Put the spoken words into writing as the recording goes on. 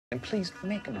And please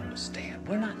make him understand.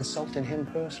 We're not insulting him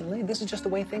personally. This is just the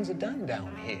way things are done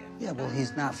down here. Yeah, well,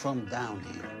 he's not from down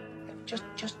here.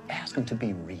 Just ask him to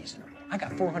be reasonable. I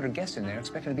got 400 guests in there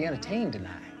expecting to be entertained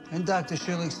tonight. And Dr.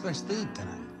 Shirley expects to eat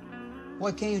tonight.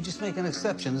 Why can't you just make an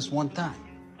exception this one time?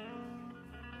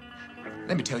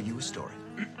 Let me tell you a story.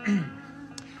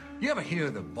 You ever hear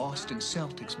of the Boston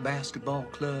Celtics basketball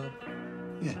club?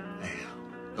 Yeah. Yeah.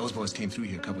 Those boys came through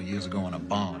here a couple years ago on a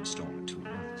barnstorming tour.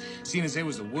 Seeing as they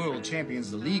was the world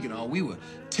champions of the league and all, we were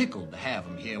tickled to have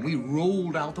them here, and we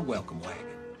rolled out the welcome wagon.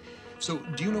 So,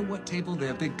 do you know what table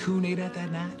their big coon ate at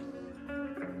that night?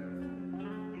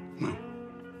 No.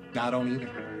 I don't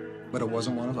either. But it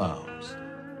wasn't one of ours.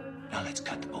 Now let's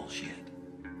cut the bullshit.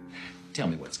 Tell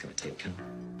me what it's gonna take, huh?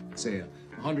 Say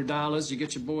 $100, you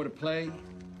get your boy to play?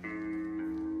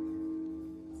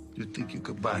 You think you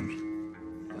could buy me?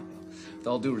 With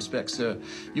all due respect, sir,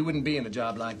 you wouldn't be in a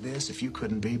job like this if you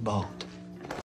couldn't be bought.